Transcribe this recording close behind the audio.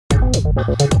I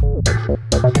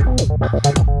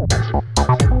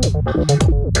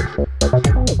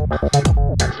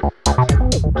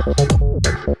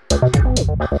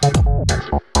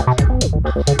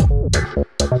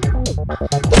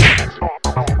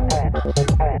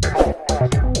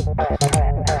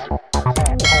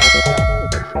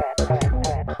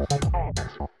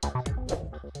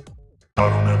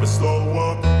don't ever slow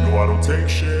up, no I don't take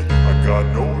shit. I got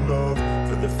no love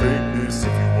for the fakeness.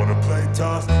 If you wanna play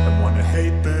tough and wanna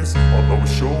hate this, I'll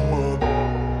always show up.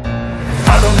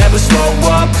 I don't ever slow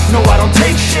up, no I don't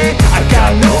take shit. I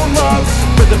got no love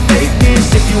for the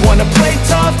fakeness. If you wanna play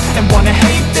tough and wanna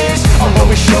hate this, I'll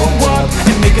always show up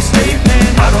and make a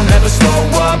statement. I don't ever slow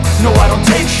up, no I don't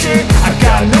take shit. I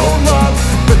got no love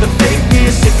for the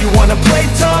fakeness. If you wanna play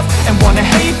tough and wanna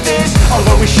hate this, I'll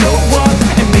always show up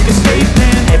and make a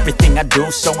statement. Everything I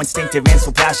do so instinctive and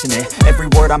so passionate. Every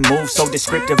word I move so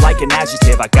descriptive like an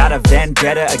adjective. I got a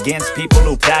vendetta against people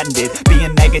who patented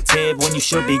being negative when you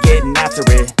should be getting after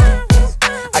it.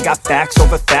 I got facts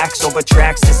over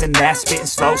tracks, this and that. Spitting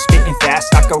slow, spitting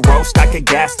fast, I could roast, I could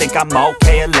gas. Think I'm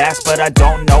okay at last, but I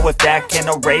don't know if that can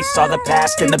erase all the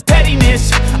past. And the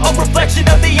pettiness, a reflection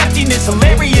of the emptiness.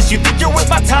 Hilarious, you think you're worth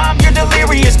my time, you're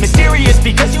delirious. Mysterious,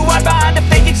 because you hide behind a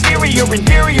fake exterior.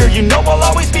 Inferior, you know I'll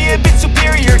always be a bit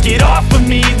superior. Get off of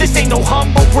me, this ain't no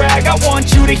humble brag. I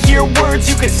want you to hear words,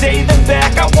 you can say them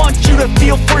back. I want you to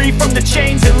feel free from the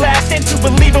chains at last, and to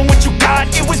believe in what you got,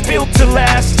 it was built to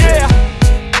last, yeah.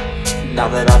 Now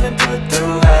that I've been put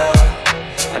through hell,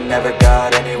 I never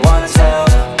got anyone's help.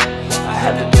 I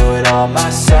had to do it all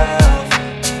myself.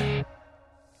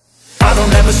 I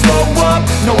don't ever slow up,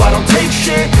 no I don't take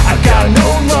shit. I got no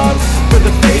love for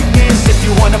the fakeness. If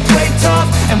you wanna play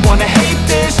tough and wanna hate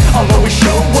this, I'll always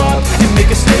show up and make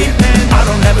a statement. I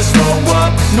don't ever slow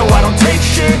up, no I don't take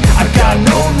shit. I got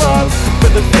no love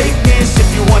for the fakeness. If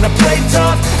you wanna play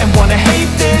tough and wanna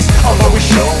hate this, I'll always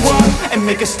show up and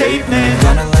make a statement.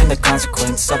 Gonna learn the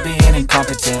consequence of being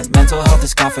incompetent. Mental health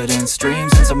is confidence,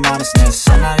 dreams and some honestness.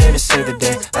 I'm not here to save the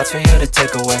day, that's for you to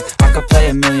take away. I could play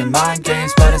a million mind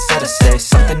games, but instead I say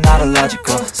something not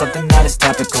illogical, something that is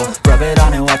topical. Rub it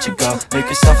on and watch it go, make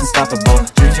yourself unstoppable.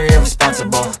 Dreams are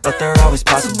irresponsible, but they're always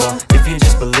possible. If you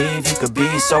just believe, you could be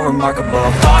so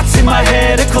remarkable. Thoughts in my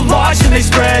head, a collage and they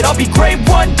spread. I'll be great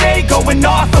one day, going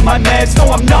off of my meds. No,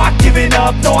 I'm not giving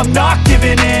up, no, I'm not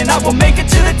giving in. I will make it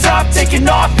to the top, taking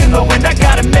off in the wind. I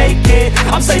gotta make it,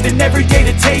 I'm saving every day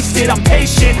to taste it. I'm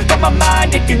patient, but my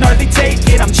mind, it can hardly take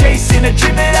it. I'm chasing a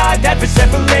dream that I've had for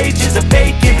several ages. A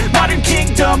vacant, modern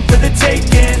kingdom for the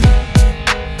taking.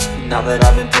 Now that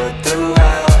I've been put through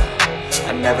hell,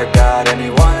 I never got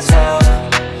anyone's help.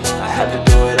 I had to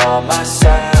do it all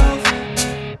myself.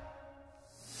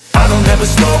 I don't ever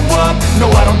slow up,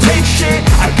 no I don't take shit.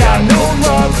 I got no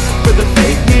love for the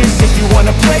fakeness. If you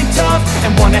wanna play tough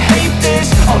and wanna hate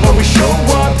this, I'll always show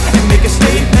up and make a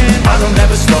statement. I don't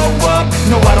ever slow up,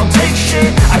 no I don't take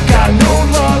shit. I got no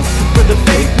love for the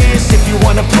fakeness. If you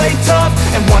wanna play tough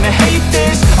and wanna hate